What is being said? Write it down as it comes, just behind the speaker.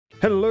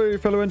Hello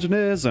fellow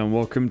engineers and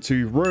welcome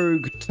to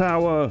Rogue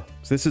Tower.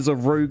 So this is a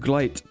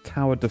roguelite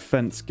tower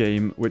defense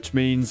game, which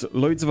means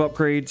loads of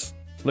upgrades,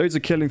 loads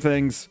of killing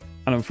things,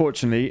 and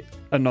unfortunately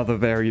another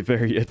very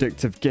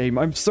addictive game.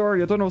 I'm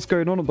sorry, I don't know what's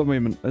going on at the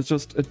moment. It's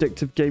just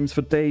addictive games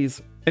for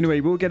days. Anyway,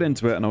 we'll get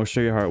into it and I'll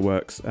show you how it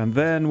works, and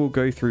then we'll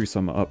go through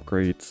some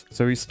upgrades.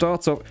 So we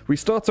start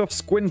off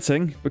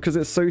squinting because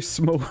it's so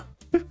small.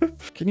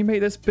 Can you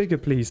make this bigger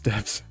please,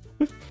 devs?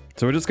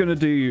 So we're just going to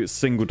do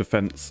single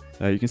defense.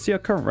 You can see our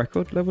current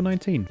record, level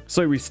 19.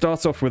 So we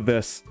start off with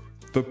this.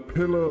 The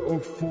Pillar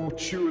of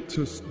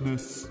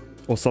Fortuitousness.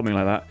 Or something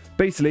like that.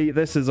 Basically,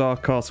 this is our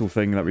castle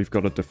thing that we've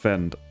got to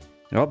defend.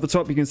 Now, up the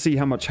top, you can see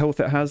how much health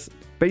it has.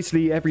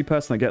 Basically, every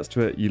person that gets to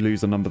it, you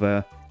lose a number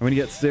there. And when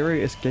you get to 0,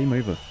 it's game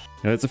over.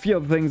 Now, there's a few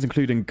other things,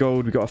 including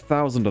gold. We've got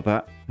 1,000 of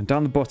that. And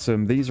down the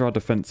bottom, these are our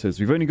defenses.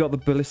 We've only got the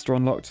ballista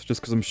unlocked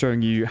just because I'm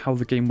showing you how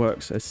the game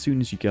works as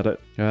soon as you get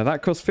it.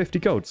 That costs 50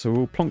 gold, so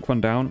we'll plonk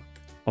one down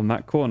on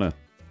that corner.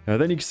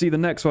 Then you can see the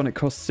next one, it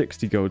costs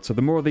 60 gold. So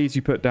the more of these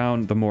you put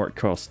down, the more it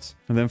costs.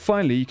 And then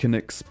finally, you can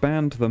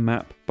expand the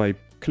map by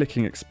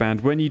clicking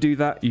expand. When you do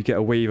that, you get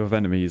a wave of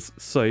enemies.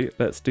 So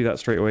let's do that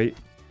straight away.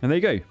 And there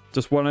you go.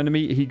 Just one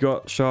enemy, he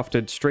got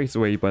shafted straight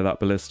away by that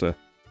ballista.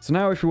 So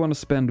now if we want to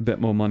spend a bit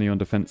more money on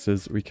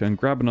defenses, we can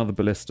grab another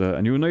ballista.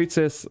 And you'll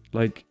notice,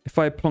 like, if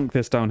I plonk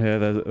this down here,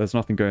 there's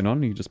nothing going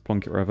on. You just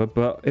plonk it wherever.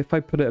 But if I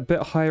put it a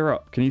bit higher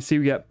up, can you see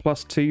we get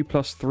 +2,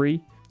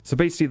 +3? So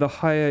basically, the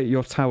higher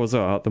your towers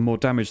are, the more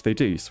damage they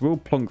do. So we'll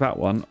plonk that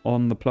one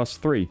on the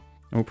 +3. And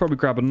we'll probably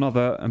grab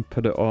another and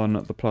put it on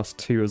the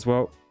 +2 as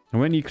well.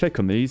 And when you click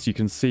on these, you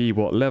can see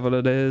what level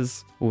it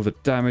is, all the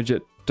damage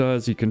it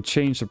does. You can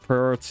change the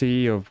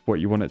priority of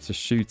what you want it to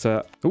shoot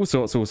at. All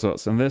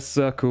sorts. And this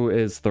circle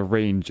is the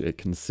range it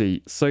can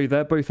see. So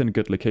they're both in a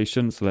good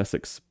location. So let's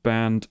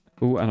expand.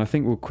 Oh, and I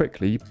think we'll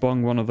quickly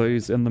bung one of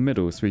those in the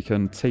middle so we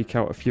can take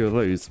out a few of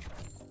those.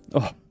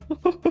 Oh.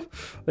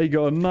 They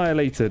got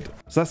annihilated.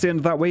 So that's the end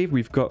of that wave.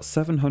 We've got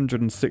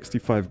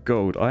 765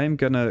 gold. I am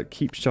going to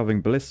keep shoving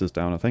ballistas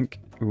down, I think.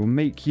 We'll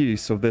make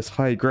use of this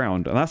high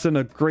ground. And that's in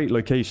a great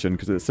location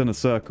because it's in a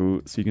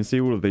circle. So you can see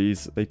all of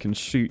these. They can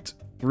shoot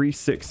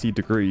 360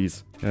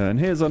 degrees. And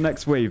here's our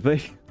next wave.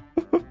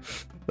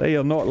 They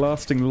are not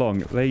lasting long.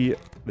 They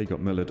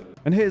got mullered.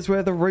 And here's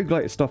where the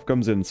roguelite stuff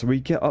comes in. So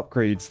we get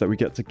upgrades that we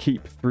get to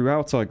keep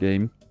throughout our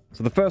game.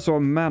 So the first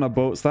one, mana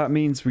bolts, that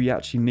means we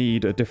actually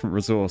need a different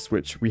resource,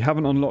 which we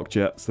haven't unlocked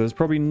yet, so there's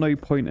probably no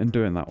point in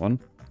doing that one.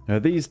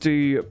 These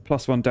do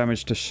 +1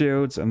 damage to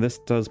shields, and this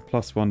does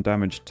 +1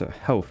 damage to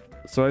health.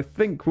 So I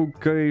think we'll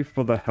go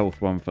for the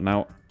health one for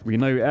now. We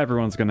know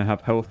everyone's going to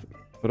have health,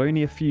 but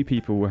only a few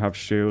people will have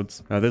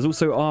shields. There's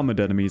also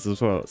armored enemies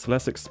as well, so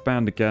let's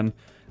expand again.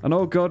 And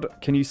oh god,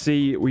 can you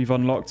see we've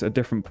unlocked a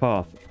different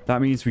path?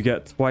 That means we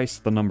get twice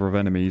the number of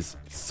enemies.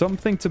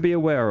 Something to be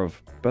aware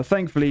of. But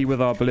thankfully,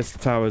 with our ballista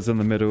towers in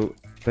the middle,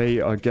 they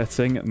are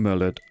getting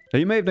mullered. Now,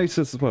 you may have noticed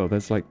as well,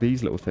 there's like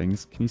these little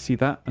things. Can you see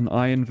that? An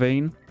iron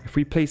vein. If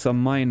we place a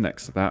mine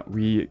next to that,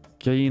 we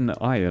gain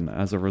iron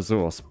as a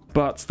resource.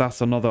 But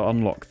that's another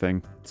unlock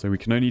thing. So we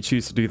can only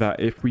choose to do that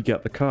if we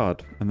get the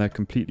card. And they're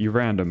completely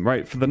random.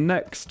 Right, for the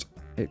next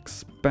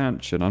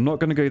expansion, I'm not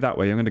going to go that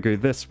way. I'm going to go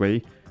this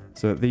way.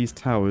 So that these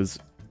towers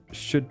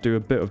should do a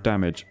bit of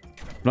damage.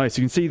 Nice,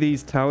 you can see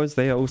these towers,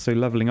 they are also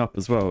leveling up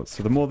as well.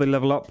 So the more they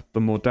level up,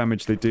 the more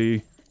damage they do,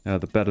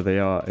 the better they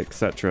are,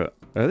 etc.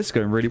 This is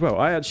going really well.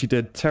 I actually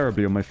did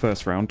terribly on my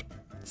first round.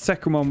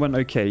 Second one went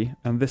okay,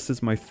 and this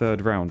is my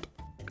third round.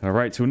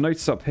 Alright, so we'll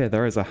notice up here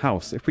there is a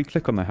house. If we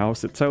click on the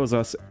house, it tells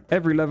us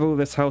every level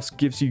this house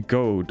gives you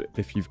gold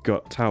if you've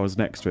got towers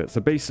next to it.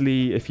 So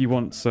basically, if you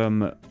want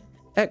some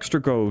extra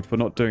gold for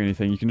not doing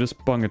anything, you can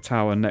just bung a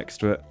tower next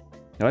to it.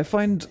 I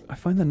find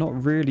they're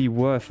not really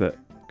worth it.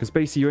 Because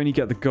basically you only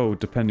get the gold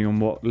depending on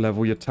what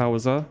level your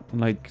towers are.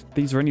 And like,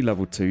 these are only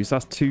level 2, so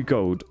that's 2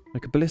 gold.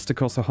 Like a ballista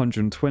costs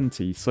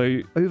 120. So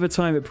over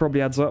time it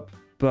probably adds up.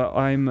 But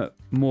I'm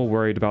more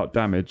worried about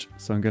damage.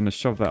 So I'm going to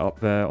shove that up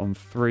there on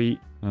 3.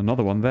 And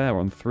another one there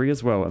on 3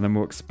 as well. And then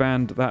we'll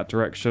expand that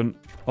direction.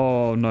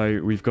 Oh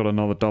no, we've got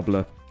another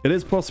doubler. It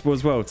is possible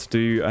as well to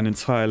do an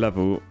entire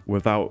level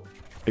without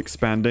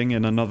expanding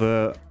in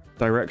another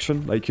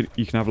direction. Like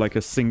you can have like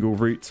a single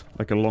route,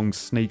 like a long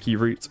snaky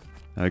route.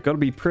 Gotta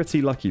be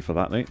pretty lucky for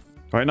that, mate.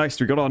 Alright, nice.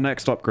 We got our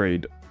next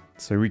upgrade.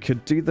 So we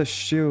could do the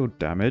shield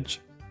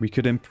damage. We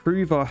could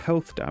improve our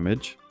health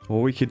damage.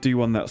 Or we could do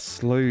one that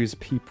slows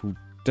people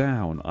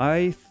down.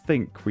 I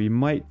think we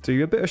might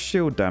do a bit of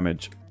shield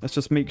damage. Let's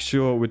just make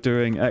sure we're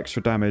doing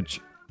extra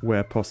damage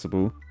where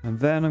possible. And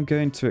then I'm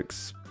going to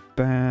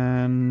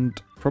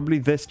expand probably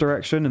this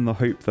direction in the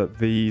hope that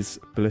these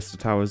ballista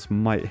towers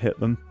might hit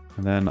them.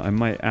 And then I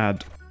might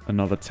add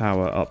another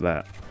tower up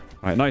there.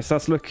 Alright, nice.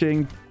 That's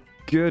looking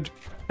good.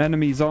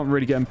 Enemies aren't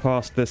really getting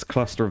past this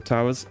cluster of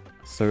towers.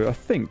 So I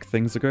think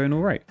things are going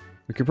alright.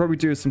 We could probably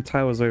do some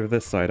towers over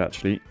this side,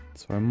 actually.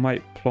 So I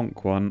might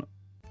plonk one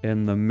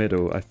in the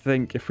middle. I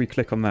think if we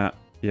click on that,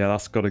 yeah,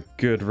 that's got a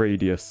good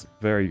radius.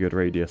 Very good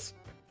radius.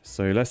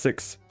 So let's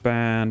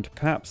expand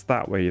perhaps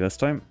that way this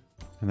time.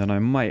 And then I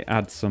might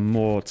add some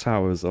more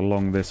towers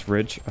along this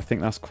ridge. I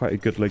think that's quite a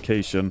good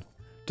location.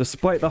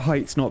 Despite the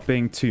heights not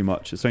being too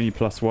much, it's only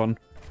 +1.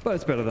 But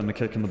it's better than the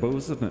kick in the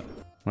balls, isn't it?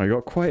 I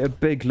got quite a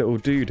big little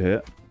dude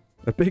here.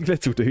 A big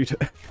little dude.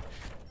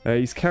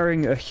 He's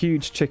carrying a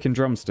huge chicken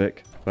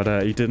drumstick,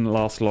 but he didn't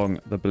last long.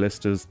 The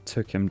ballistas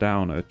took him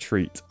down a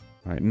treat.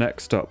 Right,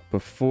 next up,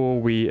 before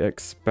we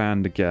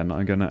expand again,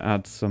 I'm going to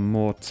add some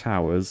more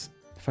towers.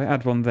 If I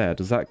add one there,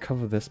 does that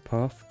cover this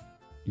path?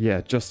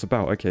 Yeah, just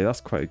about. Okay, that's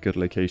quite a good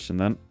location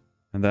then.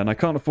 And then I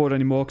can't afford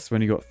any more because I've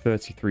only got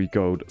 33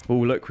 gold. Oh,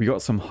 look, we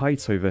got some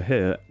height over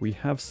here. We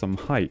have some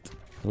height.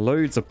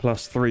 Loads of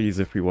 +3s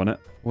if we want it.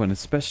 Oh, and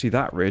especially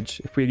that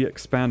ridge. If we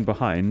expand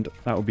behind,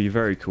 that would be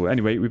very cool.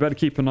 Anyway, we better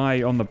keep an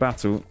eye on the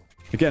battle.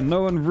 Again,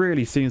 no one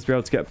really seems to be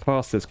able to get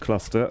past this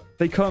cluster.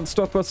 They can't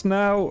stop us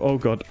now. Oh,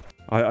 God.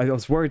 I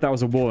was worried that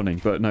was a warning,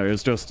 but no, it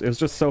was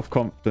just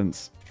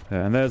self-confidence.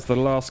 And there's the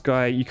last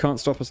guy. You can't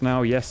stop us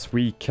now. Yes,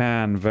 we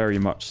can. Very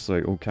much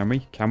so. Oh, can we?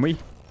 Can we?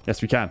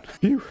 Yes, we can.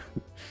 Phew.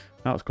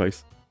 That was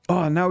close.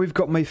 Oh, now we've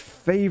got my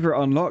favorite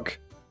unlock.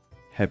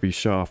 Heavy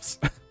shafts.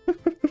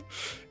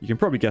 You can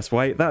probably guess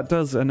why. That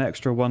does an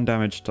extra 1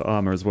 damage to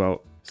armor as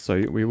well.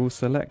 So we will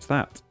select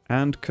that.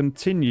 And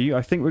continue.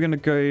 I think we're going to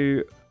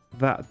go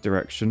that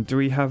direction. Do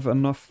we have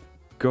enough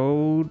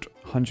gold?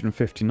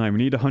 159. We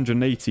need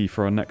 180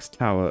 for our next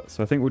tower.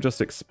 So I think we'll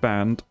just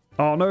expand.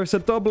 Oh, no, it's a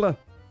doubler.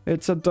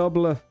 It's a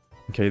doubler.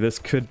 Okay, this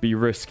could be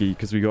risky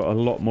because we got a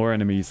lot more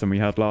enemies than we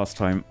had last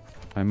time.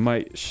 I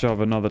might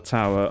shove another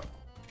tower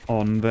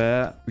on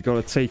there. We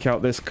got to take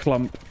out this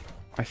clump.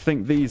 I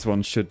think these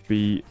ones should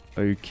be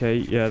okay.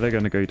 Yeah, they're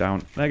going to go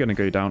down. They're going to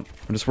go down.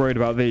 I'm just worried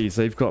about these.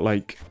 They've got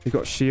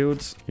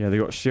shields. Yeah, they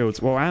got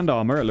shields. Well, and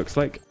armor, it looks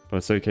like. But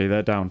it's okay.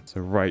 They're down.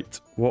 So, right.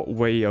 What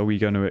way are we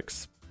going to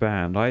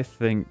expand? I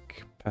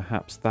think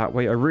perhaps that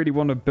way. I really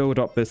want to build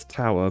up this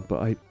tower,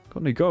 but I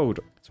got no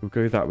gold. So we'll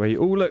go that way.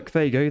 Oh, look.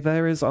 There you go.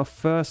 There is our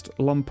first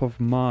lump of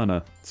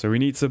mana. So we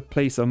need to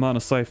place a mana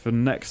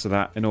siphon next to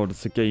that in order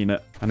to gain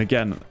it. And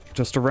again,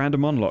 just a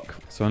random unlock.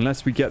 So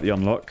unless we get the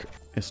unlock,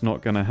 it's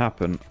not going to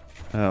happen.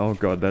 Oh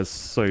god, there's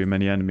so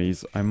many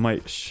enemies. I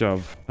might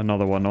shove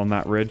another one on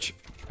that ridge.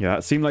 Yeah,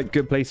 it seemed like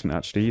good placement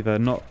actually. They're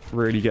not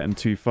really getting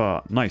too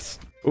far. Nice.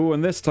 Oh,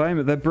 and this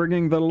time they're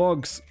bringing the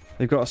logs.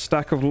 They've got a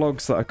stack of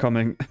logs that are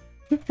coming.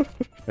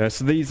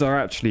 So these are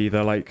actually,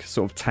 they're like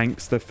sort of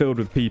tanks. They're filled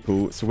with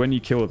people. So when you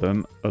kill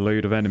them, a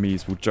load of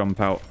enemies will jump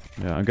out.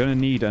 Yeah, I'm going to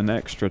need an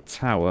extra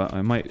tower.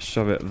 I might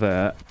shove it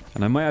there.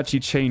 And I might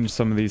actually change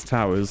some of these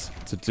towers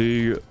to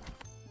do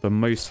the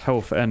most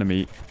health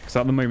enemy, because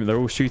at the moment they're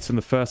all shooting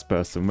the first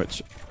person,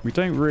 which we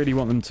don't really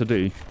want them to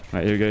do.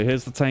 Right, here we go.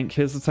 Here's the tank.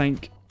 Here's the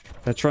tank.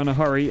 They're trying to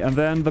hurry, and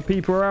then the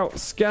people are out.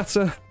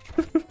 Scatter.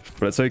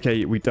 But it's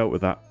okay. We dealt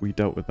with that. We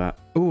dealt with that.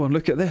 Oh, and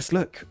look at this.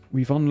 Look,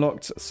 we've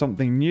unlocked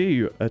something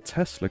new. A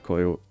Tesla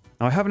coil.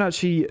 Now, I haven't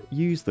actually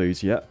used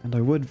those yet, and I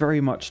would very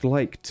much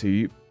like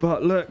to.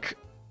 But look,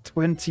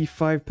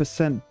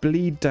 25%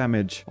 bleed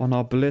damage on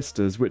our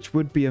ballistas, which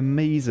would be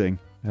amazing.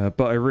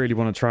 But I really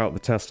want to try out the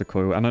Tesla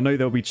coil, and I know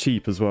they'll be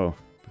cheap as well,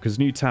 because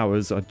new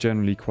towers are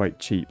generally quite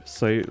cheap.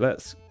 So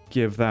let's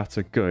give that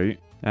a go.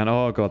 And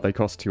oh god, they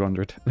cost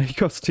 200. They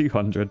cost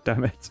 200,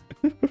 damn it.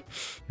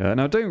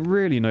 Now I don't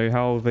really know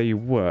how they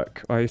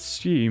work. I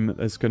assume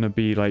there's going to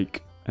be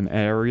like an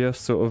area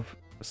sort of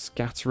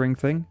scattering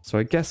thing. So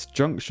I guess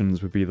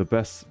junctions would be the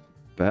best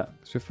bet.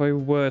 So if I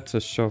were to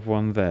shove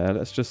one there,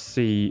 let's just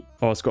see.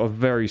 Oh, it's got a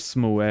very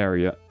small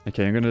area.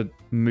 Okay, I'm going to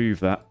move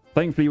that.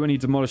 Thankfully, when you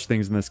demolish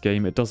things in this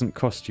game, it doesn't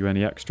cost you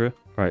any extra.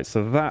 Right,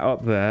 so that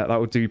up there, that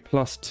will do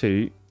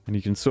 +2. And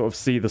you can sort of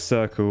see the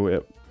circle.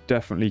 It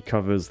definitely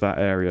covers that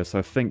area. So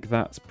I think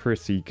that's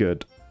pretty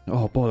good.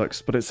 Oh,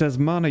 bollocks. But it says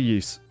mana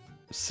use.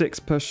 6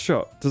 per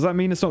shot. Does that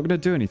mean it's not going to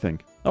do anything?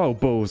 Oh,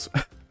 balls.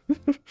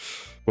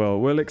 Well,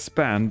 we'll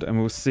expand and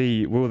we'll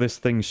see. Will this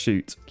thing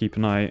shoot? Keep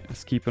an eye.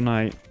 Let's keep an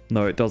eye.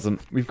 No, it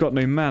doesn't. We've got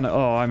no mana.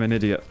 Oh, I'm an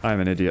idiot. I'm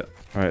an idiot.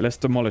 All right, let's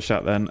demolish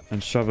that then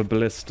and shove a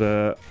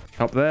ballista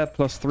up there.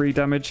 +3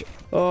 damage.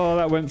 Oh,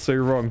 that went so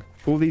wrong.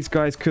 All these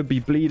guys could be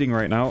bleeding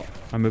right now.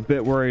 I'm a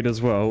bit worried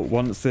as well.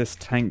 Once this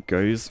tank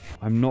goes,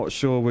 I'm not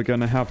sure we're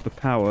going to have the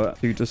power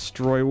to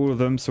destroy all of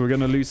them. So we're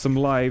going to lose some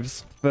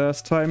lives.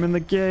 First time in the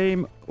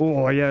game.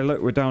 Oh, yeah,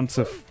 look, we're down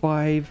to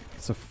 5.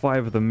 So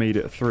 5 of them made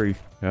it through.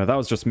 Yeah, that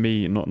was just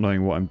me not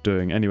knowing what I'm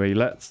doing. Anyway,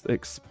 let's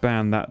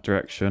expand that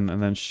direction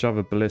and then shove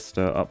a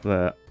ballista up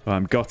there. Oh,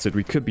 I'm gutted.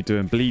 We could be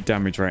doing bleed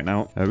damage right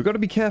now. We've got to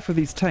be careful of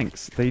these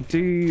tanks.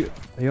 They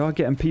are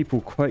getting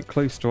people quite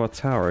close to our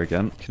tower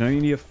again. Can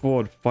only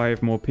afford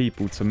 5 more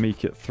people to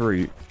make it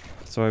through.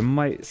 So I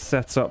might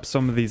set up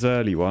some of these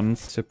early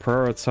ones to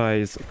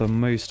prioritize the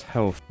most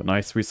health. But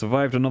nice, we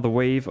survived another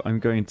wave. I'm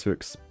going to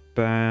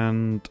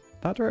expand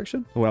that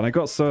direction. Well, I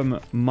got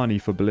some money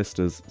for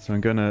ballistas, so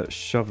I'm going to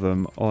shove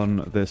them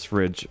on this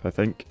ridge, I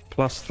think.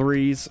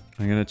 +3s.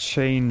 I'm going to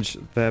change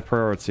their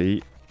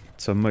priority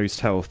to most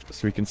health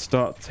so we can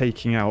start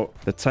taking out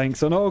the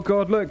tanks. And oh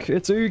god, look,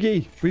 it's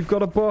Oogie. We've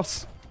got a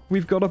boss.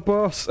 we've got a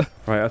boss.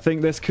 Right, I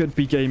think this could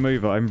be game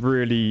over. I'm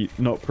really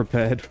not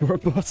prepared for a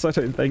boss, I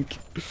don't think.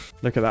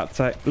 Look at that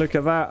tech. Look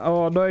at that.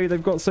 Oh no,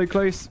 they've got so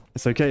close.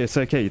 It's okay, it's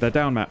okay. They're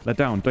down, Matt. They're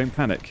down. Don't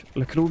panic.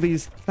 Look at all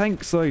these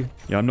tanks though.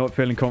 Yeah, I'm not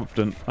feeling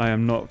confident. I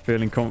am not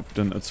feeling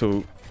confident at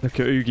all. Look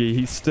at Oogie.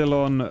 He's still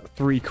on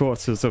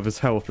 3/4 of his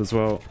health as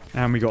well.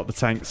 And we got the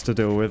tanks to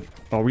deal with.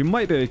 Oh, we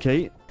might be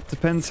okay.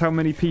 Depends how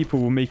many people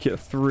will make it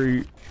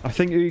through. I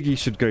think Oogie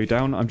should go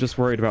down. I'm just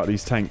worried about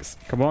these tanks.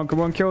 Come on,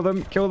 kill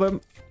them, kill them.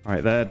 All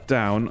right, they're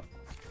down.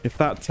 If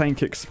that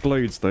tank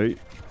explodes though,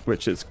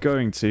 which it's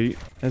going to,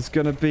 there's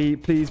going to be,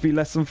 please be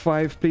less than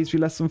 5. Please be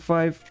less than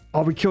 5.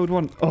 Oh, we killed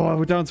one. Oh,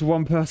 we're down to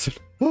 1 person.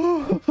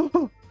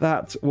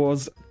 That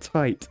was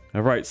tight.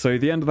 All right, so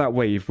the end of that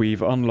wave,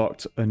 we've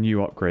unlocked a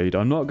new upgrade.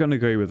 I'm not going to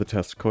go with the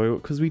test coil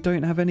because we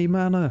don't have any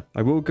mana.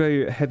 I will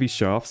go heavy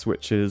shafts,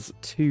 which is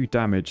 2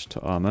 damage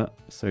to armor.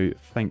 So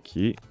thank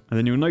you. And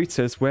then you'll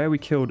notice where we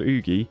killed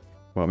Oogie.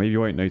 Well, maybe you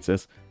won't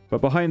notice.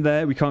 But behind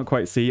there, we can't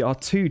quite see, are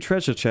 2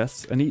 treasure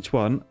chests, and each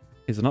one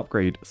is an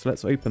upgrade. So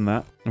let's open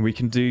that. And we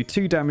can do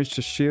 2 damage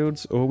to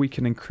shields, or we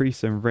can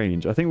increase in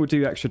range. I think we'll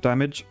do extra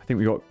damage. I think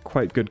we got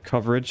quite good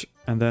coverage.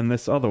 And then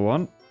this other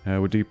one,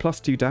 we'll do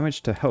 +2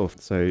 damage to health.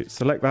 So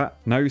select that.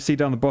 Now you see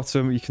down the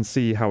bottom, you can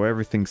see how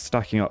everything's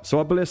stacking up. So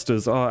our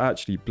ballistas are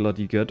actually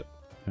bloody good.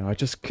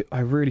 I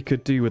really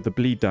could do with the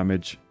bleed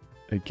damage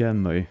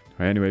again though.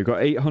 Right, anyway, we've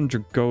got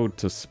 800 gold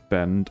to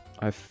spend.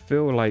 I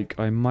feel like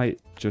I might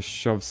just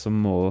shove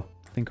some more.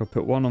 I think I'll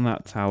put 1 on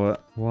that tower,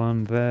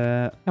 1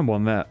 there, and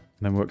 1 there.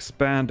 And then we'll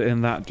expand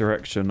in that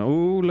direction.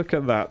 Oh, look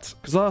at that.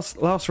 Because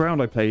last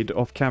round I played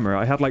off camera,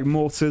 I had like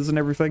mortars and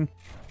everything.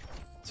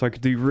 So I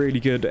could do really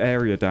good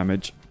area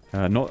damage.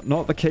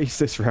 Not the case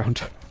this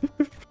round.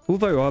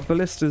 Although our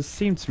ballistas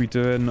seem to be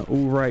doing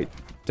all right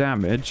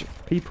damage.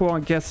 People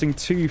aren't guessing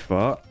too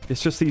far.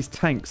 It's just these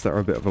tanks that are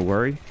a bit of a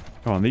worry.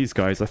 Oh, and these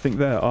guys, I think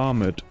they're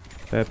armored.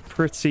 They're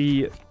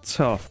pretty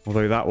tough.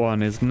 Although that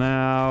one is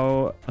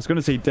now, I was going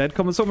to say dead.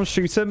 Come on, someone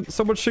shoot him.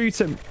 Someone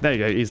shoot him. There you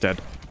go. He's dead.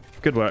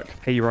 Good work.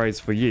 Hay rise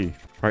for you.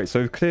 Right,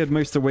 so we've cleared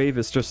most of the wave.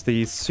 It's just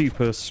these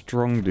super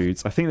strong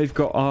dudes. I think they've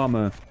got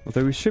armor.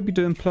 Although we should be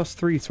doing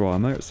 +3 to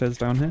armor, it says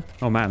down here.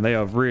 Oh man, they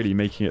are really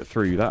making it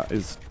through. That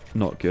is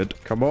not good.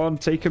 Come on,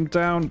 take them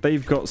down.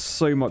 They've got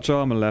so much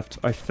armor left.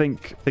 I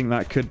think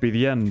that could be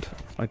the end.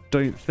 I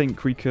don't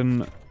think we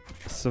can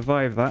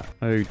survive that.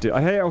 Oh dear.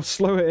 I hate how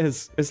slow it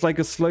is. It's like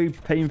a slow,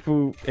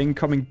 painful,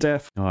 incoming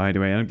death. Oh,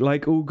 anyway,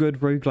 like all good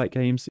roguelike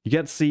games, you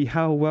get to see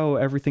how well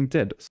everything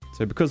did.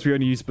 So because we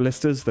only use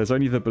ballistas, there's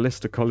only the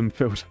ballista column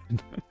filled in.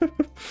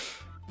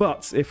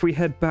 But if we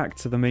head back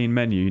to the main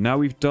menu, now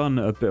we've done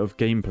a bit of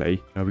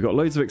gameplay. We've got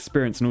loads of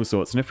experience and all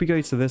sorts. And if we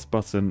go to this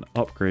button,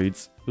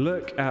 upgrades,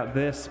 look at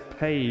this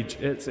page.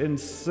 It's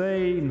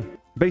insane.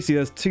 Basically,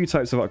 there's 2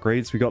 types of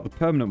upgrades. We got the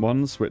permanent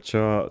ones, which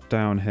are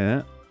down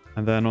here.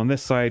 And then on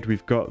this side,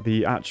 we've got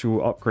the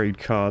actual upgrade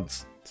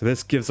cards. So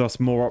this gives us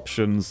more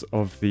options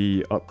of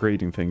the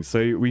upgrading things.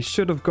 So we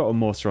should have got a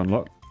mortar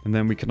unlocked. And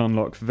then we can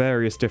unlock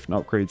various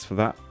different upgrades for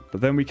that.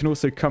 But then we can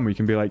also we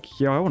can be like,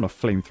 yeah, I want a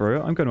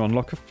flamethrower. I'm going to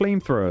unlock a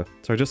flamethrower.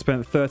 So I just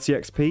spent 30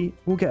 XP.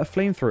 We'll get a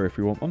flamethrower if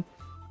we want one.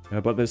 Yeah,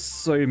 but there's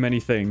so many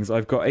things.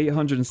 I've got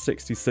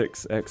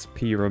 866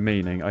 XP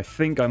remaining. I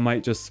think I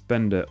might just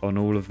spend it on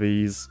all of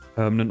these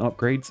permanent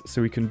upgrades.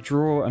 So we can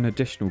draw an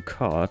additional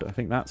card. I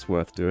think that's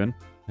worth doing.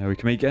 Now we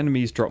can make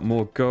enemies drop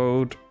more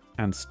gold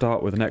and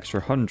start with an extra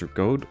 100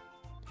 gold.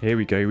 Here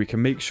we go. We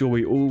can make sure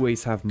we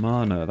always have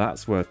mana.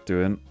 That's worth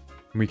doing.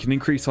 And we can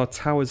increase our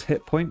tower's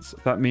hit points.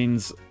 That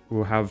means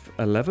we'll have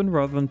 11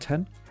 rather than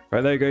 10.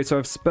 Right, there you go. So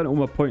I've spent all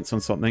my points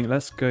on something.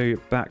 Let's go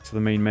back to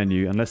the main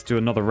menu and let's do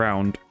another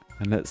round.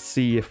 And let's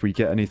see if we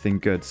get anything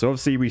good. So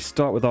obviously we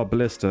start with our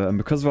ballista. And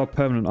because of our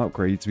permanent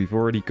upgrades, we've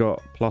already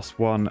got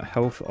 +1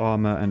 health,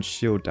 armor, and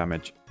shield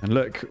damage. And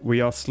look, we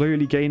are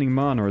slowly gaining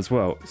mana as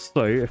well.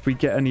 So if we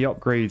get any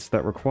upgrades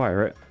that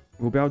require it,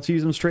 we'll be able to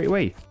use them straight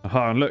away.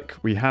 Aha, and look,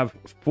 we have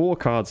 4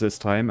 cards this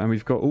time, and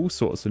we've got all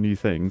sorts of new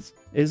things.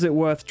 Is it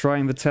worth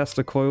trying the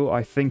tester coil?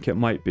 I think it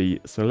might be.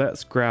 So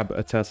let's grab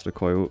a tester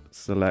coil,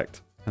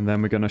 select, and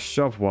then we're going to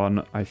shove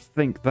one. I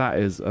think that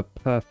is a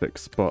perfect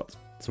spot.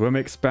 So when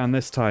we expand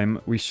this time,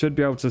 we should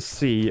be able to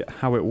see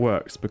how it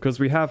works, because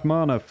we have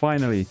mana,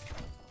 finally.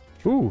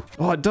 Ooh,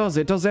 oh, it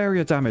does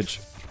area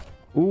damage.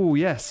 Ooh,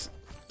 yes.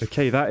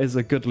 Okay, that is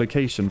a good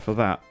location for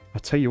that.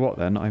 I'll tell you what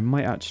then, I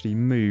might actually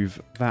move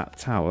that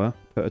tower,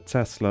 put a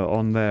Tesla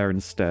on there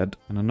instead,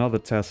 and another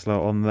Tesla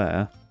on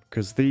there,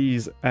 because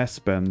these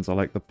S-bends are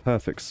like the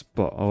perfect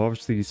spot. I'll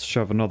obviously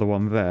shove another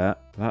one there.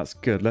 That's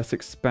good. Let's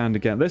expand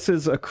again. This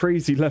is a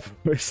crazy level.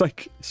 It's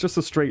just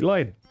a straight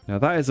line. Now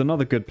that is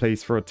another good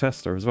place for a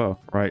tester as well.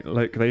 Right,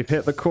 look, they've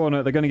hit the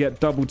corner. They're going to get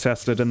double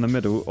tested in the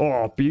middle.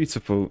 Oh,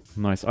 beautiful.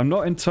 Nice. I'm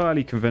not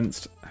entirely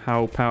convinced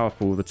how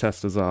powerful the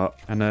testers are.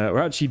 And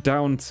we're actually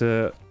down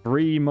to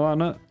 3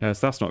 mana. Yes,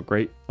 that's not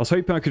great. I was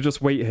hoping I could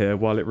just wait here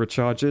while it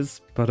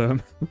recharges, but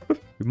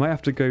we might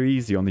have to go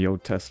easy on the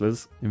old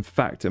Teslas. In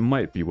fact, it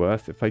might be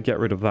worth, if I get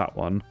rid of that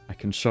one, I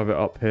can shove it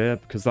up here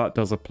because that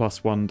does a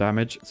 +1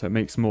 damage, so it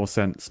makes more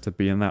sense to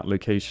be in that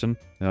location.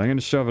 Now I'm going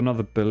to shove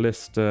another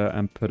ballista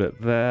and put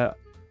it there.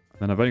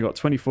 Then I've only got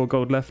 24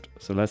 gold left,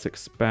 so let's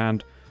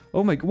expand.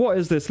 Oh my, what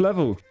is this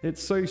level?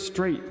 It's so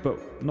straight,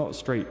 but not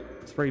straight.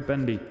 It's very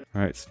bendy.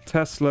 All right, so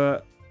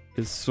Tesla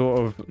is sort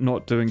of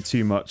not doing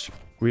too much.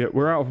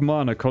 We're out of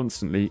mana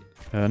constantly.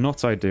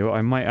 Not ideal.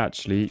 I might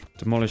actually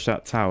demolish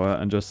that tower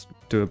and just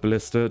do a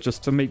ballista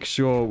just to make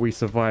sure we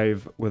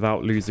survive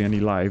without losing any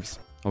lives.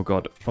 Oh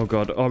god. Oh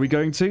god. Are we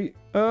going to?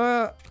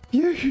 Yeah.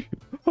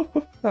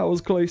 That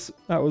was close.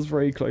 That was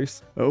very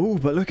close. Oh,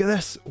 but look at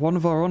this. One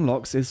of our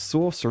unlocks is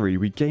sorcery.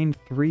 We gain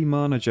 3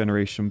 mana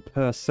generation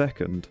per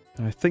second.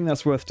 And I think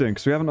that's worth doing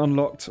because we haven't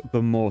unlocked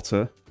the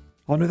mortar.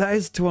 Oh no, that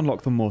is to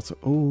unlock the mortar.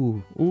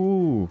 Ooh.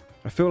 Ooh.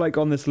 I feel like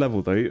on this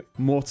level though,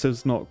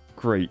 mortar's not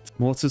great.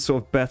 Mortar's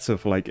sort of better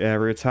for like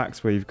area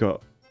attacks where you've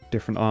got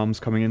different arms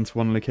coming into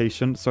one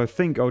location. So I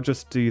think I'll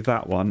just do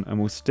that one and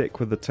we'll stick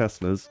with the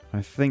Teslas.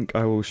 I think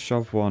I will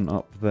shove one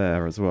up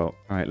there as well.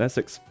 All right, let's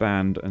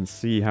expand and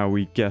see how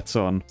we get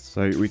on.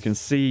 So we can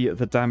see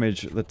the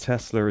damage the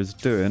Tesla is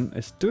doing.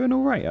 It's doing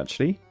all right,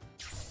 actually.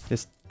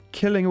 It's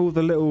killing all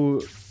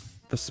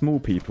the small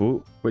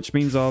people, which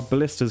means our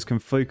ballistas can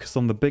focus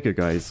on the bigger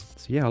guys.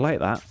 So yeah, I like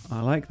that.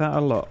 I like that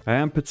a lot. I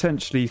am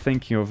potentially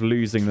thinking of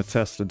losing the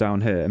Tesla down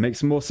here. It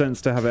makes more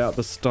sense to have it at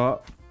the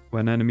start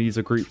when enemies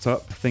are grouped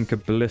up. I think a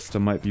ballista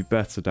might be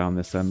better down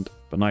this end.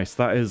 But nice,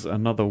 that is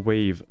another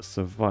wave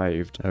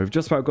survived. We've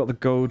just about got the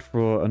gold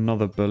for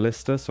another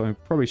ballista, so I'll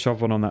probably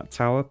shove one on that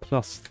tower,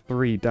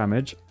 +3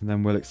 damage, and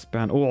then we'll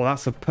expand. Oh,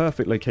 that's a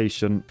perfect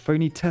location. If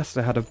only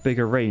Tesla had a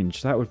bigger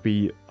range, that would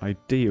be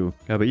ideal.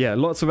 But yeah,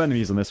 lots of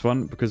enemies on this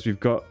one because we've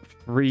got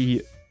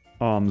 3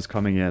 arms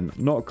coming in.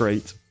 Not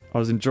great. I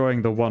was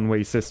enjoying the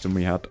one-way system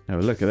we had. Now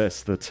look at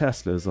this. The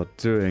Teslas are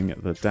doing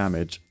the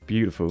damage.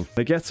 Beautiful.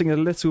 They're getting a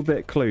little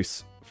bit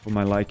close for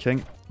my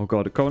liking. Oh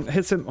god, go on,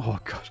 hit him. Oh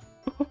god.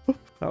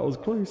 That was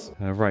close.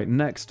 Right,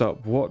 next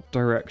up, what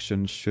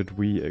direction should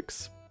we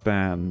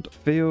expand? I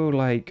feel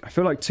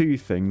like 2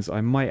 things.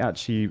 I might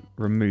actually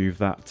remove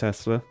that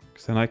Tesla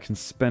because then I can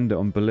spend it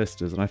on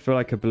ballistas, and I feel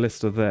like a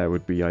ballista there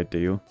would be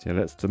ideal. So yeah,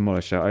 let's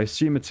demolish it. I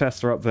assume a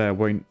Tesla up there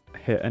won't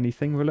hit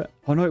anything, will it?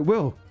 Oh no, it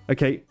will.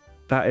 Okay.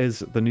 That is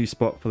the new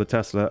spot for the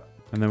Tesla.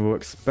 And then we'll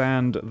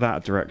expand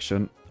that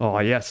direction. Oh,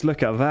 yes.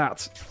 Look at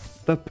that.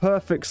 The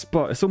perfect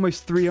spot. It's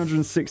almost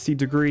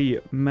 360-degree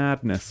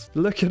madness.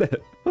 Look at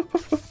it.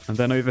 And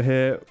then over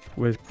here,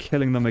 we're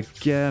killing them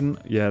again.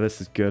 Yeah,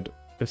 this is good.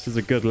 This is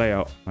a good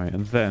layout. Right,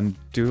 and then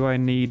do I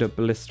need a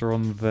ballista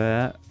on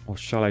there? Or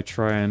shall I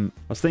try and...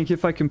 I was thinking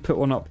if I can put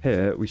one up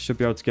here, we should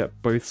be able to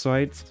get both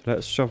sides. So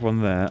let's shove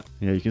one there.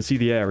 Yeah, you can see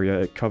the area.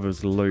 It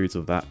covers loads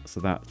of that.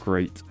 So that's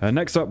great.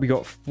 Next up, we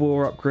got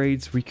 4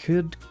 upgrades. We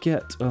could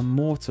get a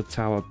mortar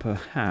tower,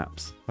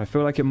 perhaps. I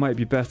feel like it might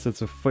be better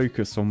to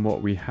focus on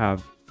what we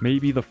have.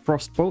 Maybe the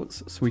frost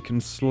bolts, so we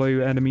can slow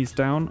enemies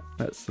down.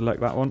 Let's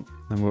select that one.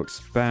 Then we'll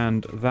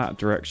expand that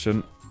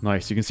direction.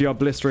 Nice. You can see our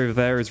ballista over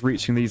there is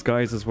reaching these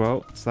guys as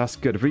well. So that's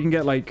good. If we can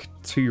get like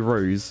 2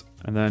 rows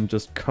and then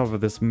just cover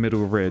this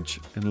middle ridge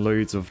in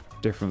loads of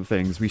different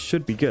things, we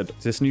should be good.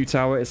 This new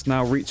tower is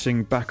now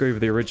reaching back over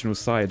the original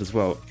side as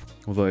well.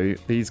 Although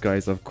these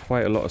guys have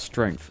quite a lot of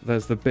strength.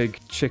 There's the big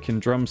chicken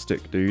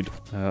drumstick dude.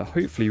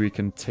 Hopefully we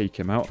can take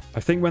him out. I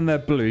think when they're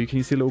blue, can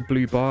you see a little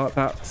blue bar?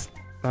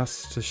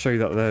 That's to show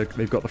that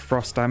they've got the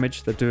frost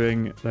damage. They're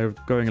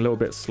going a little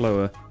bit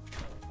slower.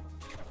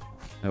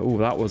 Oh,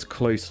 that was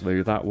close,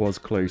 though. That was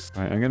close.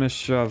 Right, I'm going to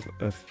shove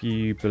a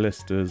few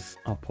ballistas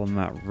up on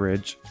that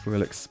ridge.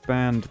 We'll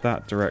expand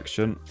that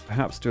direction.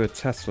 Perhaps do a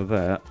Tesla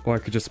there. Or I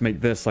could just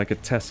make this like a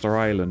Tesla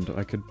island.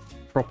 I could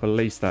proper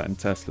lace that in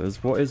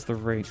Teslas. What is the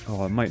range?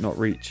 Oh, I might not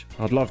reach.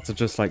 I'd love to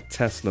just like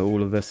Tesla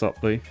all of this up,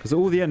 though. Because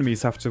all the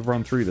enemies have to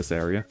run through this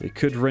area. It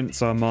could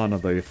rinse our mana,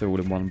 though, if they're all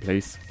in one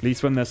place. At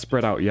least when they're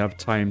spread out, you have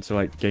time to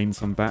like gain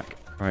some back.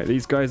 All right,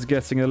 these guys are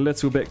getting a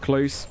little bit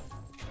close.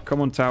 Come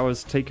on,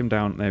 towers. Take him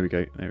down. There we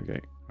go. There we go.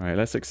 All right,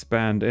 let's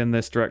expand in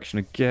this direction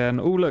again.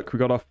 Oh, look. We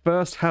got our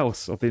first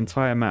house of the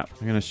entire map.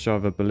 I'm going to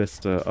shove a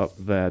ballista up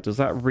there. Does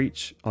that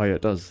reach? Oh, yeah,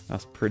 it does.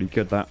 That's pretty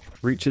good, that.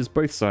 Reaches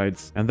both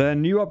sides. And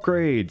then new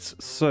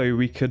upgrades. So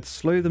we could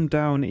slow them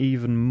down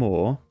even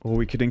more. Or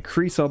we could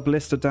increase our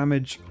ballista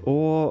damage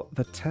or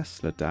the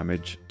Tesla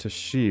damage to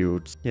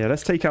shields. Yeah,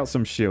 let's take out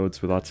some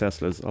shields with our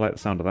Teslas. I like the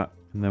sound of that.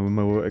 And then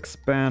we'll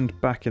expand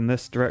back in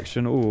this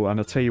direction. Oh, and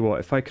I'll tell you what,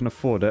 if I can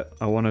afford it,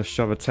 I want to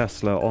shove a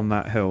Tesla on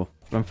that hill.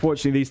 But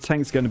unfortunately, these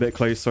tanks are getting a bit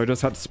close, so I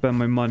just had to spend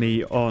my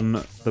money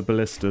on the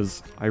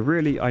ballistas. I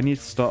need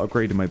to start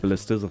upgrading my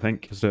ballistas, I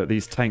think. So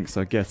these tanks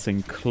are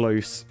getting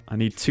close. I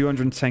need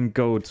 210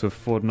 gold to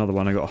afford another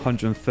one. I got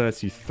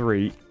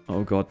 133.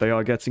 Oh god, they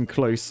are getting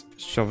close.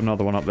 Shove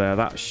another one up there.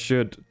 That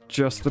should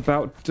just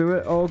about do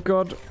it. Oh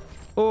god.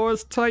 Oh,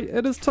 it's tight.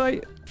 It is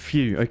tight.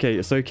 Phew. Okay,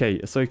 it's okay.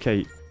 It's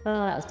okay.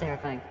 Oh, that was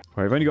terrifying.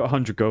 Alright, we've only got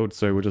 100 gold,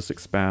 so we'll just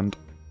expand.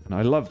 And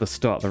I love the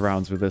start of the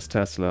rounds with this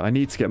Tesla. I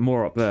need to get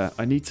more up there.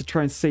 I need to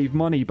try and save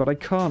money, but I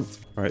can't.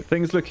 Alright,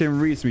 things looking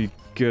reasonably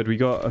good. We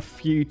got a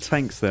few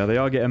tanks there. They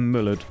are getting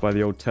mullered by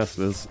the old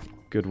Teslas.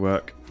 Good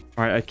work.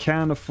 Alright, I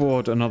can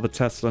afford another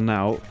Tesla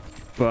now,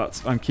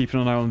 but I'm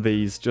keeping an eye on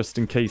these just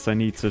in case I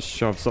need to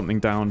shove something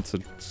down to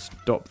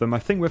stop them. I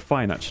think we're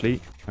fine, actually.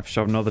 I've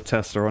shoved another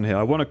Tesla on here.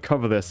 I want to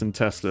cover this in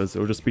Teslas.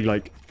 It'll just be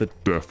like the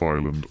Death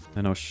Island.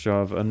 and I'll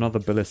shove another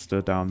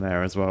ballista down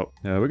there as well.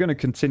 We're going to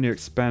continue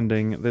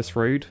expanding this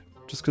road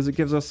just because it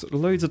gives us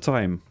loads of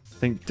time. I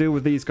think deal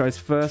with these guys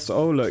first.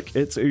 Oh, look,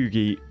 it's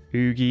Oogie.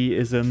 Oogie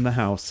is in the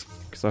house.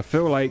 Because I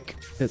feel like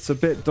it's a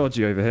bit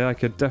dodgy over here. I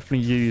could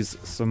definitely use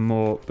some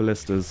more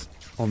ballistas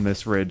on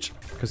this ridge.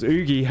 Because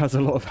Oogie has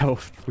a lot of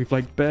health. We've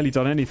like barely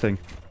done anything.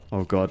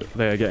 Oh god,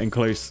 they are getting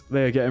close.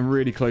 They are getting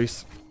really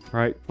close.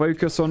 Right,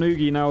 focus on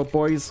Oogie now,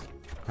 boys.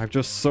 I've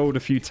just sold a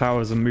few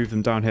towers and moved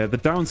them down here. The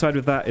downside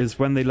with that is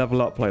when they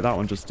level up like that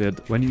one just did,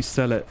 when you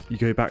sell it, you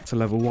go back to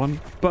level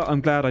 1. But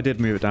I'm glad I did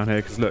move it down here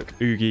because look,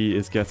 Oogie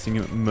is getting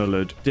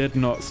mullered. Did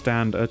not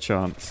stand a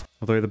chance.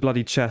 Although the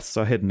bloody chests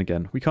are hidden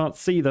again. We can't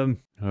see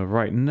them.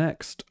 Alright,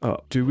 next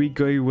up. Do we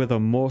go with a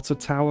mortar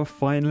tower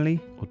finally?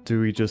 Or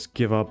do we just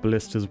give our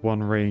ballistas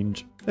one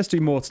range? Let's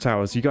do mortar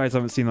towers. You guys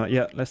haven't seen that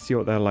yet. Let's see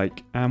what they're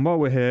like. And while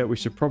we're here, we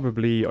should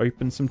probably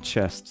open some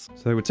chests.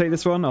 So we'll take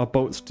this one. Our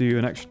bolts do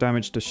an extra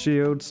damage to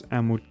shields.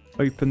 And we'll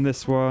open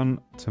this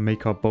one to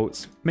make our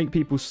bolts make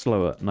people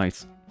slower.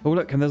 Nice. Oh,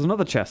 look, and there's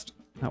another chest.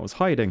 That was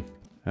hiding.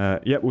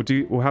 Yep,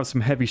 we'll have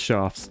some heavy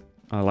shafts.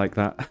 I like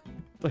that.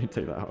 Don't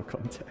take that out of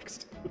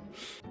context.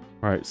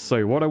 Right,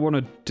 so what I want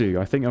to do,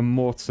 I think a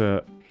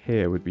mortar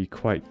here would be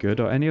quite good.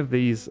 Are any of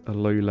these a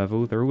low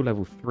level? They're all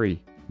level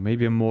 3.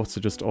 Maybe a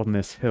mortar just on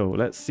this hill.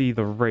 Let's see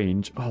the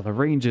range. Oh, the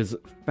range is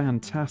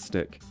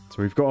fantastic.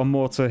 So we've got a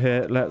mortar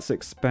here. Let's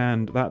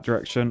expand that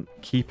direction.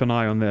 Keep an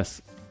eye on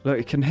this. Look,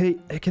 it can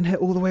hit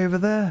all the way over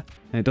there.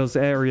 And it does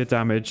area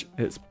damage.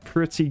 It's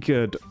pretty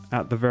good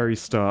at the very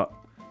start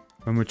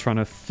when we're trying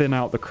to thin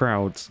out the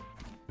crowds.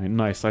 Right,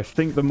 nice. I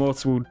think the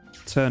mortar will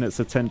turn its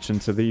attention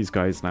to these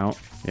guys now.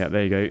 Yeah,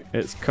 there you go.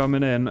 It's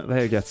coming in.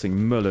 They're getting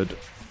mullered.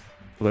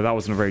 Although that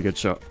wasn't a very good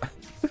shot.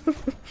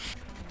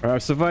 Right,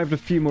 I've survived a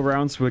few more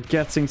rounds. We're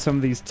getting some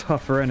of these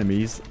tougher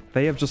enemies.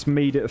 They have just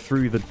made it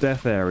through the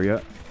death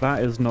area.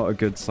 That is not a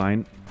good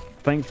sign.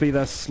 Thankfully,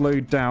 they're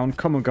slowed down.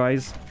 Come on,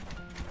 guys.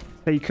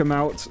 Take them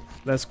out.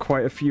 There's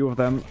quite a few of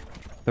them.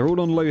 They're all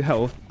on low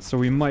health, so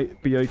we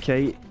might be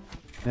okay.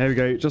 There we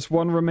go. Just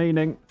one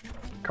remaining.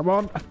 Come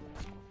on.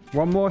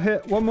 One more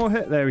hit. One more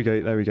hit. There we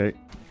go. There we go.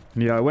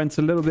 And yeah, I went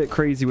a little bit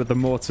crazy with the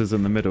mortars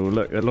in the middle.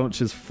 Look, it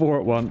launches 4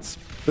 at once.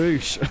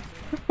 Boosh.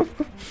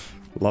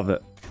 Love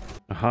it.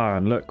 Aha,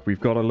 and look, we've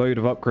got a load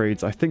of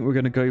upgrades. I think we're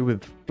going to go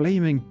with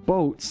Flaming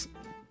Bolts.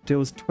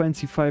 Deals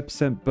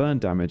 25% burn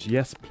damage.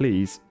 Yes,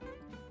 please.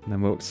 And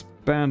then we'll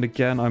expand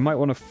again. I might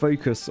want to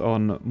focus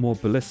on more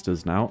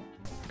ballistas now.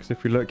 Because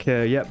if we look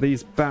here, yep,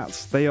 these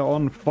bats, they are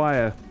on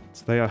fire.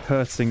 So they are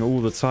hurting all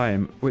the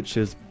time, which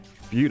is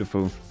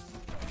beautiful.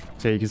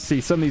 So you can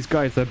see some of these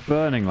guys, they're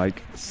burning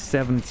like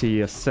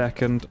 70 a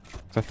second.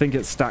 So I think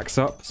it stacks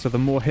up. So the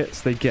more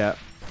hits they get,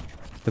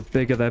 the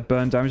bigger their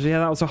burn damage. Yeah,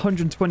 that was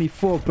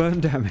 124 burn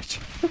damage.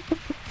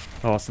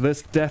 Oh, so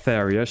this death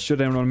area, should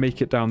anyone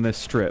make it down this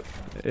strip,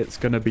 it's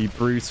going to be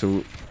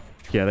brutal.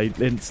 Yeah,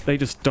 they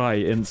just die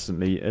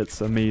instantly.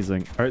 It's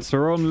amazing. All right, so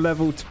we're on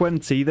level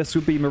 20. This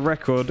would be my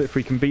record if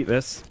we can beat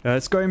this.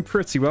 It's going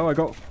pretty well. I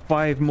got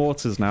 5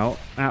 mortars now.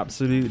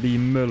 Absolutely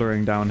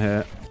mullering down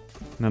here.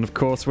 And then, of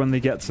course, when they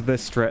get to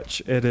this stretch,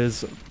 it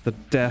is the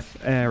death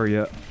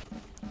area.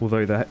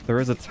 Although there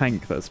is a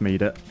tank that's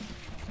made it.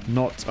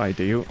 Not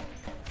ideal.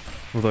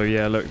 Although,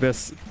 yeah, look,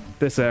 this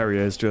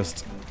area is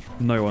just...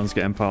 No one's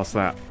getting past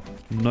that.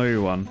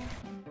 No one.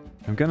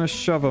 I'm going to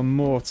shove a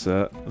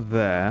mortar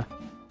there.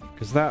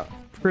 Because that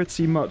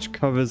pretty much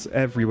covers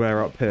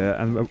everywhere up here.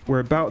 And we're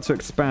about to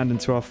expand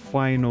into our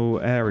final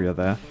area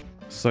there.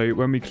 So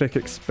when we click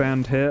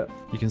expand here,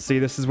 you can see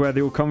this is where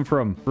they all come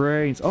from.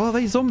 Brains. Oh, are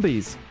they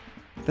zombies?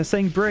 They're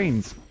saying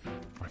brains.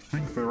 I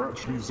think they're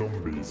actually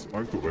zombies.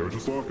 I thought they were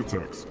just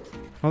architects.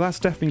 Well, that's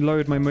definitely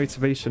lowered my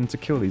motivation to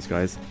kill these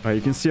guys. Alright,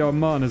 you can see our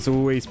mana is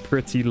always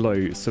pretty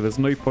low, so there's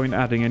no point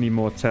adding any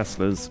more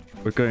Teslas.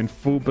 We're going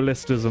full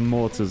ballistas and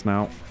mortars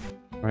now.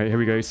 Right, here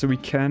we go. So we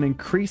can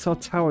increase our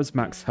tower's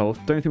max health.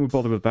 Don't think we'll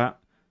bother with that.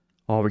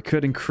 Oh, we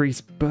could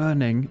increase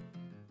burning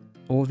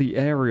or the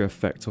area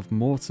effect of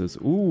mortars.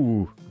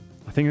 Ooh,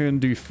 I think I'm going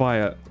to do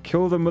fire.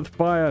 Kill them with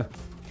fire.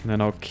 And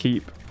then I'll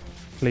keep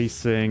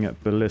placing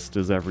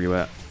ballistas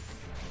everywhere.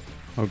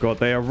 Oh god,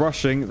 they are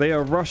rushing. They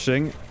are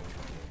rushing.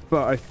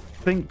 But I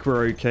think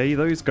we're okay.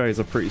 Those guys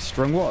are pretty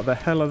strong. What the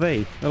hell are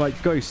they? They're like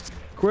ghosts.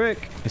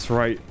 Quick! It's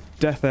right.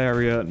 Death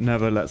area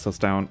never lets us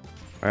down.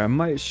 I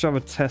might shove a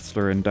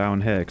Tesla in down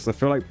here. Because I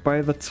feel like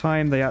by the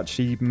time they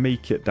actually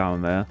make it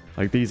down there,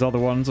 like these other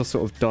ones are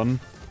sort of done.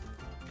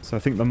 So I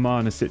think the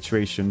mana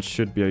situation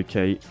should be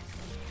okay.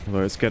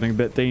 Although it's getting a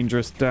bit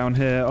dangerous down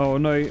here. Oh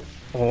no.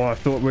 Oh, I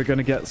thought we were going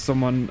to get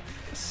someone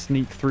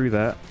sneak through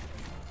there.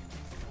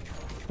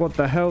 What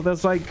the hell?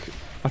 There's like...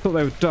 I thought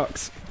they were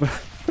ducks.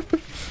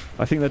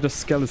 I think they're just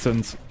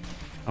skeletons.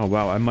 Oh,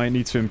 wow. I might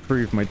need to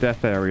improve my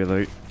death area,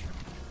 though.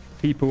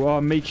 People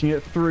are making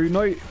it through.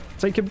 No,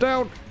 take him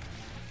down.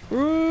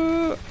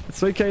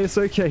 It's okay. It's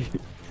okay.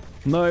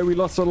 No, we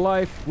lost a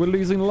life. We're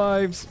losing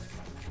lives.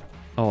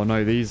 Oh,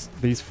 no.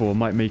 These four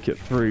might make it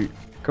through.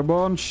 Come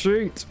on,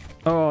 shoot.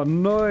 Oh,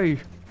 no.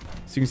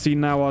 So you can see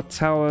now our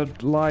tower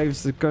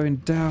lives are going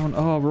down.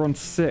 Oh, we're on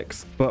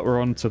 6, but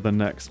we're on to the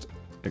next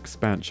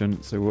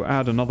expansion. So we'll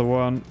add another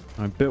one.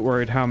 I'm a bit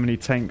worried how many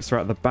tanks are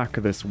at the back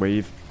of this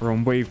wave. We're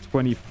on wave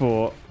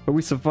 24, but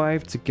we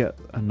survived to get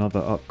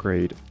another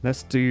upgrade.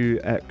 Let's do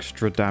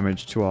extra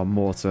damage to our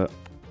mortar,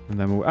 and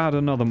then we'll add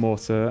another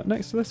mortar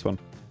next to this one.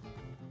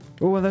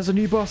 Oh, and there's a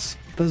new boss,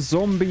 the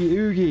zombie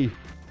Oogie.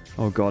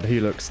 Oh god, he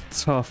looks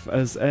tough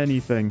as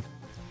anything.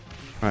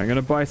 All right, I'm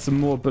gonna buy some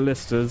more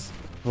ballistas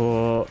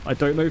for, I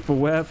don't know for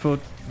where, for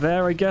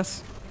there I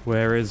guess.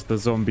 Where is the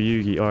zombie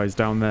Oogie? Oh, he's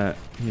down there.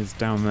 He is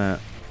down there.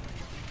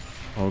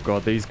 Oh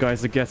god, these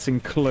guys are getting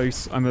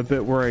close. I'm a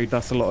bit worried.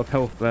 That's a lot of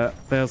health there.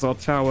 There's our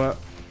tower.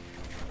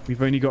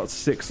 We've only got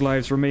 6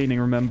 lives remaining,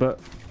 remember.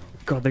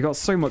 God, they got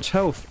so much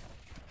health.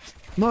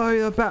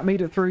 No, the bat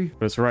made it through.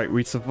 That's right,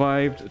 we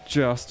survived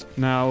just.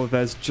 Now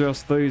there's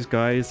just those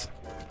guys.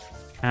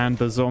 And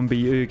the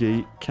zombie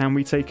Oogie. Can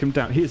we take him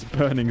down? He is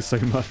burning so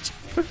much.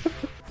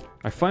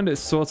 I find it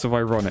sort of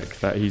ironic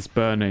that he's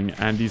burning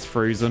and he's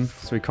frozen,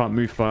 so he can't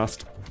move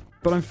fast.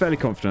 But I'm fairly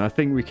confident. I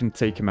think we can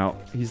take him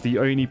out. He's the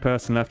only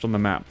person left on the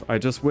map. I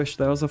just wish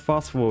there was a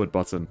fast forward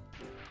button.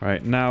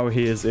 Right, now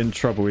he is in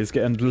trouble. He's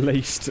getting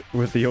laced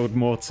with the old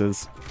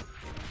mortars.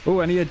 Oh,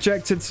 and he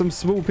ejected some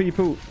small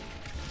people.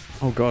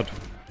 Oh, God.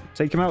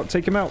 Take him out.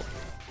 Take him out.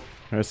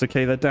 No, it's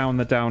okay. They're down.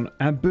 They're down.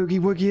 And Boogie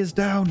Woogie is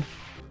down.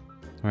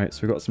 All right,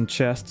 so we've got some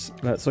chests.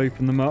 Let's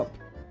open them up.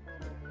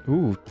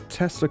 Ooh,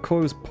 Tesla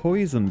coils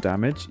poison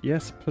damage.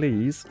 Yes,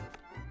 please.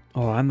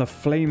 Oh, and the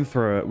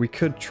flamethrower. We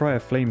could try a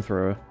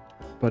flamethrower,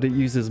 but it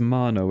uses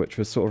mana, which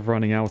we're sort of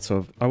running out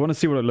of. I want to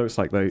see what it looks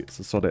like, though,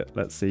 so sod it.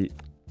 Let's see.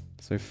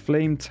 So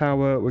flame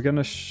tower, we're going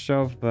to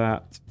shove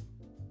that,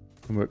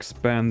 and we'll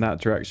expand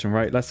that direction,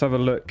 right? Let's have a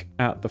look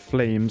at the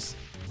flames.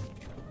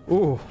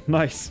 Oh,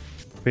 nice.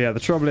 But yeah, the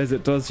trouble is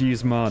it does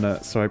use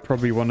mana, so I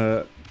probably want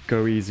to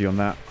go easy on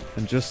that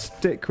and just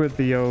stick with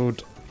the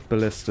old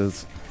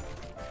ballistas.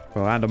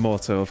 Oh, and a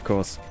mortar, of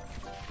course.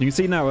 You can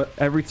see now,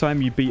 every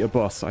time you beat a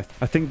boss, I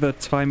think the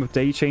time of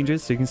day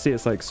changes, so you can see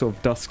it's like sort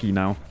of dusky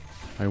now.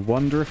 I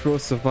wonder if we'll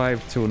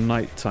survive till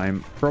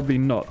nighttime. Probably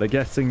not. They're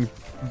getting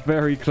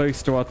very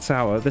close to our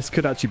tower. This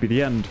could actually be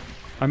the end.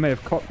 I may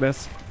have cocked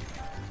this.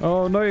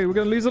 Oh no, we're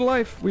going to lose a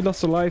life. We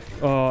lost a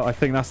life. Oh, I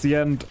think that's the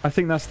end. I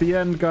think that's the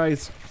end,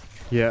 guys.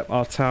 Yeah,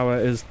 our tower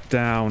is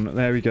down.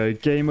 There we go.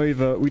 Game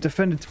over. We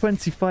defended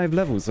 25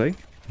 levels, eh?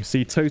 You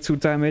see total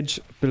damage.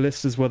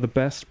 Ballistas were the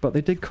best, but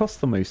they did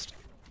cost the most.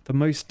 The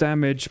most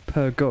damage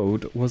per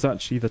gold was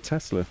actually the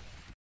Tesla.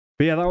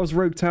 But yeah, that was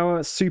Rogue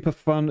Tower. Super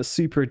fun,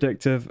 super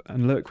addictive.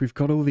 And look, we've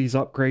got all these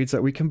upgrades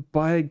that we can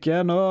buy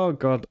again. Oh,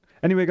 God.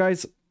 Anyway,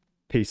 guys,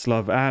 peace,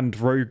 love, and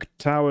Rogue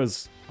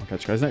Towers. I'll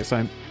catch you guys next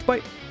time.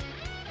 Bye.